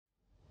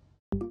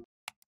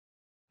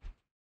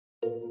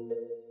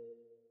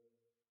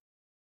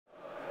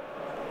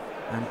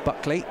And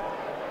Buckley.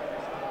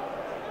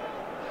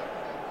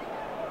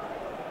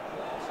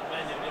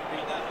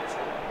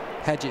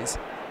 Hedges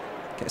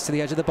gets to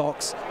the edge of the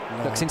box,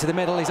 looks into the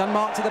middle, he's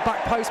unmarked to the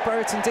back post,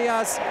 Brereton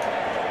Diaz,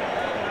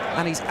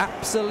 and he's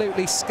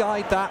absolutely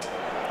skied that.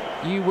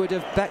 You would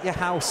have bet your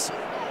house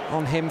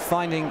on him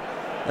finding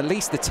at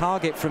least the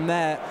target from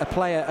there. A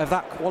player of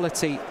that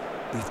quality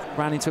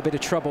ran into a bit of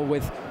trouble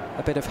with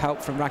a bit of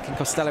help from Rankin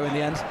Costello in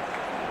the end.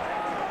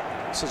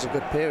 This is a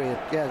good period.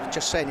 Yeah,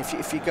 just saying,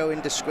 if you go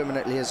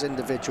indiscriminately as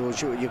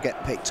individuals, you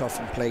get picked off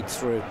and played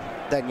through.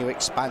 Then you're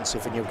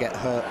expansive and you'll get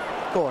hurt.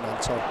 Go on,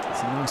 Anton. It's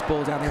a nice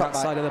ball down the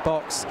outside of the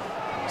box.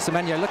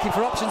 Semenyo looking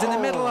for options in the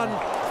middle and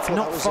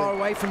not far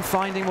away from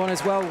finding one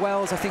as well.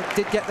 Wells, I think,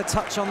 did get the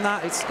touch on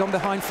that. It's gone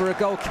behind for a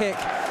goal kick.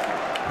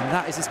 And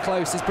that is as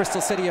close as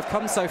Bristol City have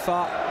come so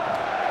far.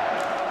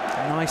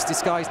 A nice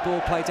disguised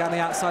ball played down the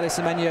outside of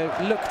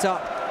Semenyo. Looked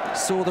up,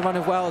 saw the run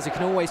of Wells. You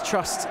can always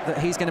trust that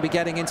he's going to be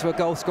getting into a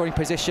goal-scoring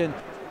position.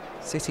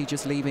 City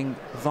just leaving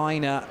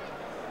Viner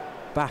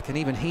back, and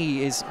even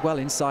he is well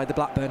inside the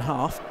Blackburn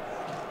half.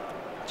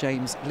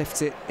 James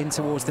lifts it in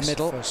towards the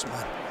middle.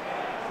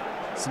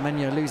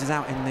 Semenyo loses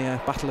out in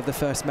the battle of the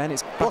first men.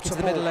 It's back into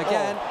the middle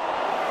again.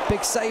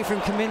 Big save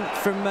from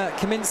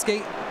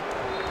Kaminski.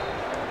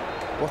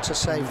 What a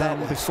save that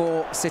was.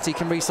 Before City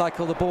can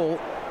recycle the ball,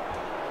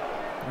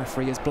 the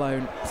referee has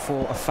blown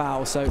for a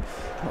foul. So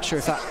I'm not sure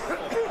if that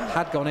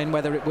had gone in,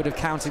 whether it would have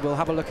counted. We'll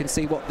have a look and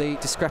see what the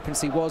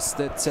discrepancy was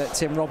that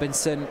Tim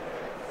Robinson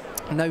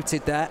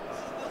noted there.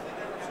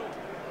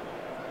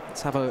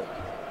 Let's have a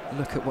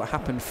look at what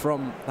happened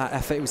from that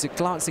effort. It was a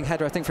glancing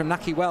header, I think, from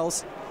Nahki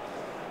Wells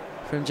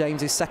from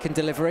James's second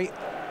delivery.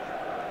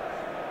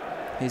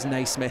 Here's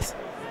Naismith.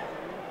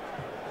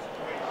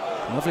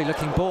 Lovely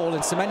looking ball,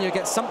 and Semenyo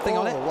gets something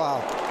on it.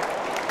 Wow.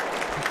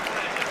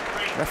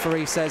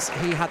 Referee says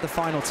he had the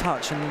final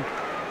touch, and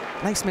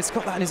Naismith's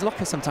got that in his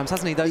locker sometimes,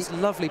 hasn't he? Those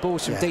lovely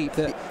balls from deep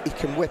that he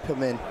can whip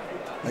them in.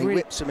 He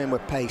whips them in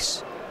with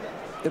pace.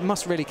 It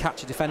must really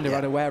catch a defender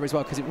unaware as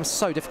well, because it was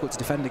so difficult to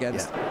defend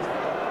against.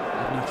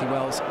 Nahki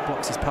Wells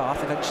blocks his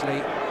path.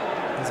 Eventually,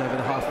 he's over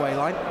the halfway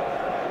line.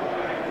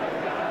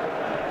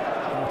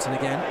 Morton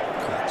again.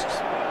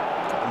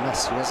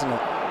 Messy, isn't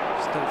it?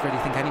 Just don't really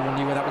think anyone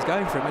knew where that was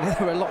going from. I mean,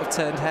 there were a lot of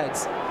turned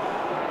heads.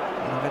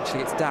 And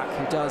eventually it's Dak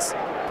who does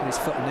put his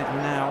foot on it,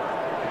 and now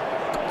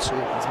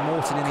there's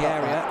Morton in the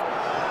area.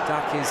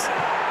 Dak is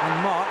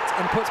unmarked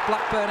and puts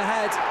Blackburn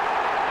ahead.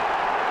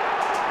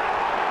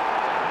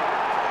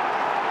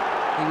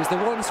 He was the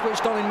one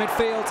switched on in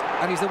midfield,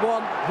 and he's the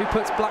one who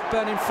puts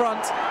Blackburn in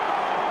front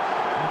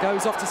and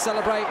goes off to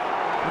celebrate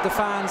with the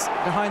fans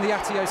behind the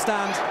Atio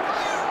stand.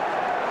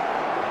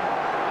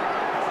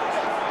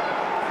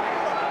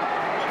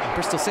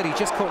 Bristol City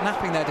just caught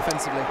napping there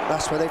defensively.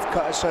 That's where they've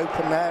cut us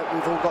open now.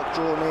 We've all got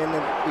drawn in,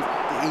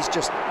 and he's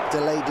just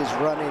delayed his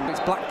running.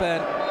 It's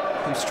Blackburn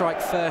who strike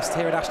first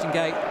here at Ashton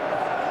Gate.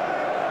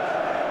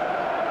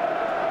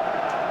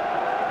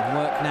 And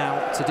work now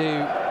to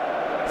do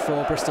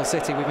for Bristol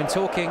City. We've been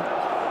talking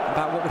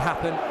about what would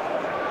happen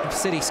if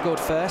City scored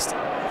first.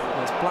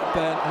 Well, it's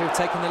Blackburn who have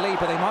taken the lead,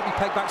 but they might be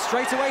pegged back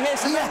straight away here.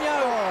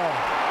 Semenyo!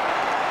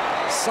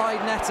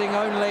 Side netting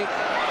only.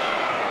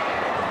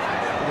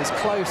 As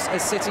close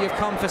as City have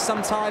come for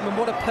some time, and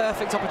what a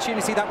perfect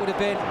opportunity that would have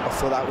been. I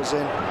thought that was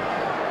in.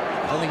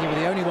 I don't think you were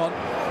the only one.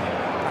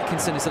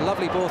 Atkinson, it's a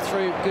lovely ball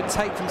through. Good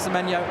take from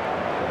Semenyo.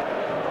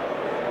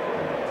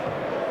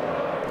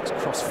 It's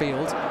cross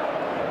field.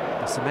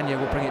 Semenyo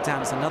will bring it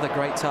down. It's another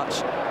great touch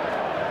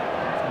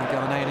from the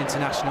Ghanaian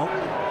international,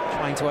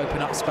 trying to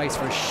open up space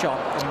for a shot,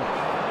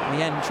 and in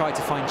the end tried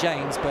to find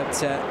James,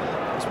 but it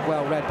was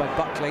well read by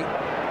Buckley.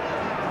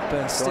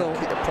 Blackburn still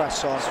keep the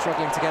press on,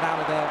 struggling to get out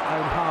of their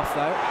own half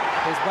though.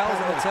 There's Wells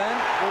on the turn,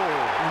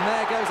 and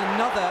there goes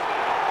another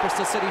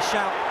Bristol City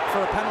shout for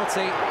a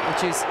penalty,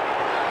 which is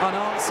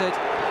unanswered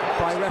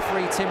by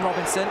referee Tim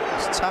Robinson.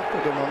 He's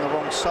tackled him on the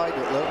wrong side,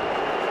 it looked.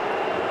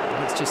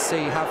 Let's just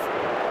see, have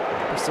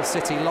Bristol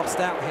City lost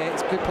out here.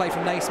 It's good play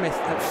from Naismith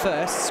at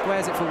first,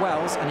 squares it for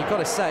Wells, and you've got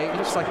to say, it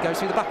looks like it goes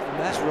through the back of him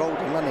there. He's rolled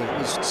him, hasn't he?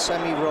 He's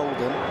semi-rolled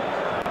him.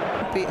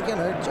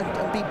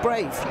 And be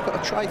brave. You've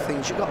got to try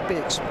things. You've got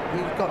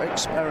to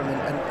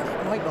experiment, and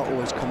it might not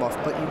always come off,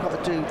 but you've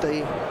got to do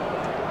the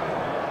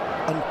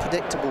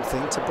unpredictable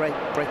thing to break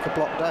a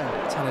block down.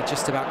 Tanner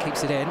just about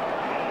keeps it in.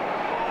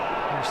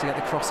 Managed to get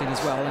the cross in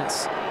as well, and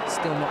it's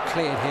still not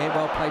cleared here.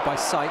 Well played by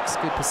Sykes.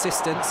 Good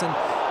persistence, and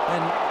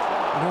then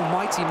an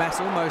almighty mess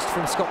almost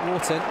from Scott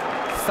Wharton.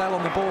 Fell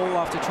on the ball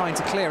after trying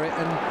to clear it,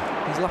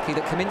 and he's lucky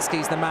that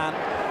Kaminski's the man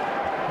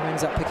who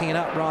ends up picking it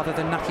up rather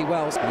than Nahki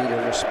Wells. Need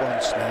a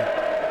response now.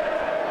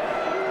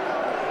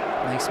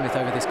 Naismith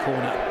over this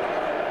corner.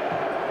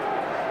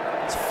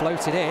 It's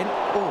floated in.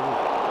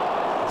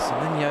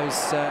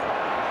 Semenyo's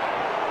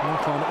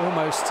mark on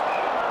almost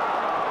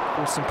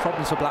caused some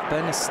problems for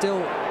Blackburn. There's still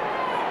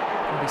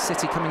going to be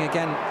City coming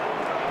again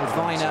with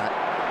Viner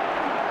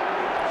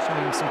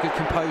showing some good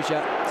composure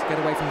to get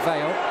away from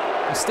Vale.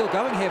 He's still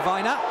going here,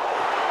 Viner.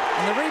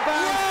 And the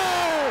rebound.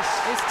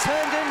 is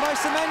turned in by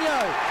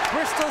Semenyo.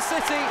 Bristol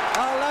City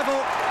are level.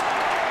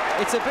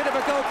 It's a bit of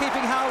a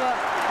goalkeeping howler,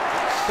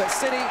 but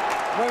City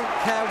won't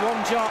care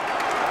one jot.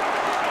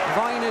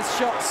 Viner's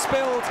shot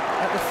spilled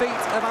at the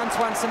feet of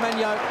Antoine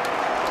Semenyo,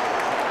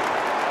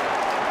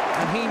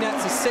 and he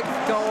nets his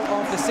 6th goal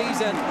of the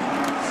season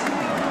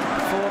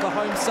for the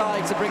home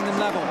side to bring them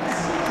level.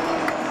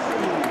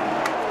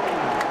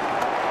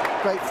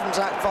 Great from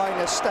Zach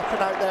Viner, stepping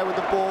out there with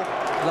the ball.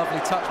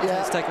 Lovely touch, but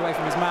let's take away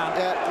from his man.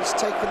 Yeah, he's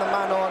taken the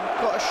man on,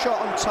 got a shot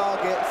on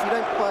target. If you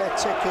don't play a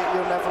ticket,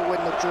 you'll never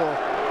win the draw.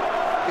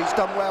 He's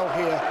done well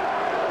here.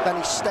 Then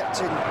he stepped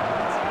in.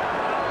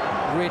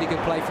 Really good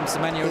play from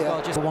Semenyo as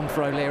well, just one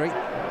for O'Leary.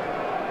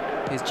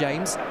 Here's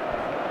James.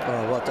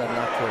 Oh, well done,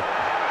 Naki.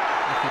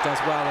 Naki does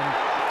well and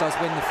does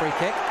win the free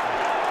kick.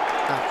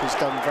 Naki's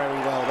done very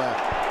well there.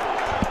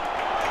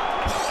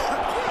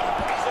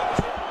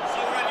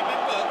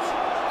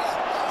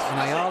 And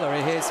Ayala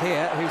is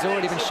here, who's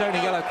already been shown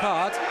a yellow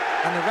card,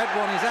 and the red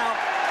one is out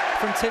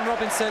from Tim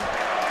Robinson.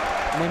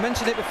 And we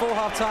mentioned it before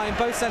half-time,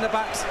 both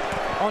centre-backs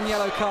on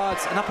yellow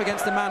cards, and up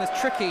against a man as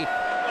tricky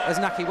as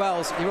Naki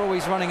Wells, you're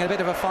always running a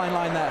bit of a fine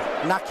line there.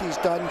 Naki's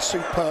done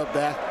superb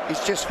there.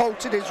 He's just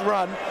halted his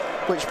run,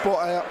 which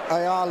brought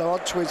Ayala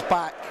onto his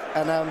back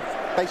and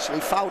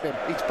basically fouled him.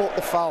 He's bought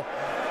the foul.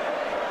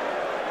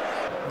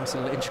 Nice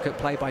little intricate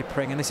play by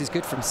Pring, and this is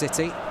good from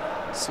City.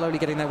 Slowly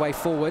getting their way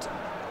forward.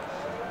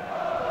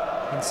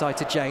 Inside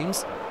to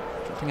James,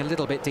 dropping a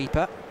little bit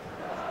deeper.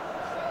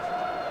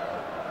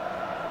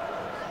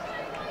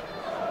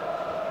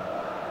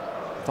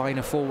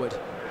 Viner forward.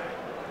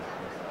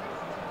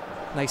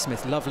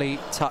 Naismith, lovely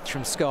touch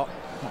from Scott.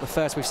 Not the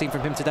first we've seen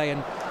from him today,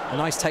 and a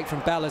nice take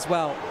from Bell as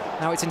well.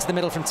 Now it's into the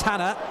middle from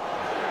Tanner.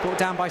 Brought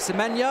down by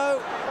Semenyo.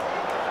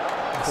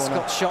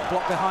 Scott's shot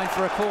blocked behind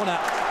for a corner.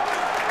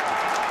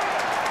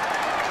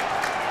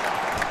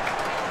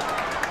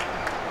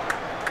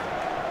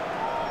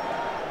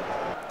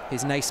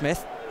 Here's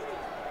Naismith.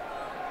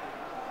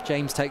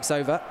 James takes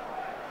over,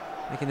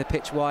 making the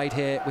pitch wide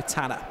here with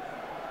Tanner.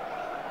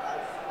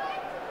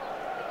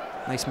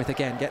 Naismith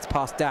again gets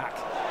past Dak.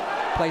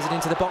 Plays it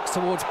into the box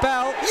towards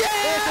Bell. Yes!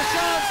 There's the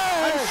chance,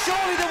 and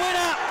surely the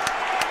winner!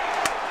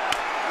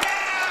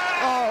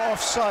 Oh,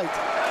 offside.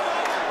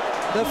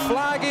 The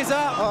flag is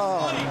up.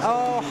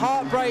 Oh,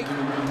 heartbreak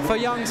for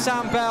young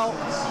Sam Bell.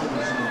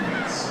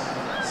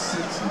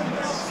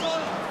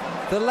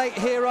 The late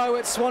hero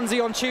at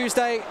Swansea on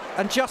Tuesday,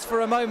 and just for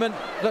a moment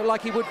looked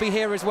like he would be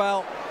here as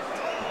well.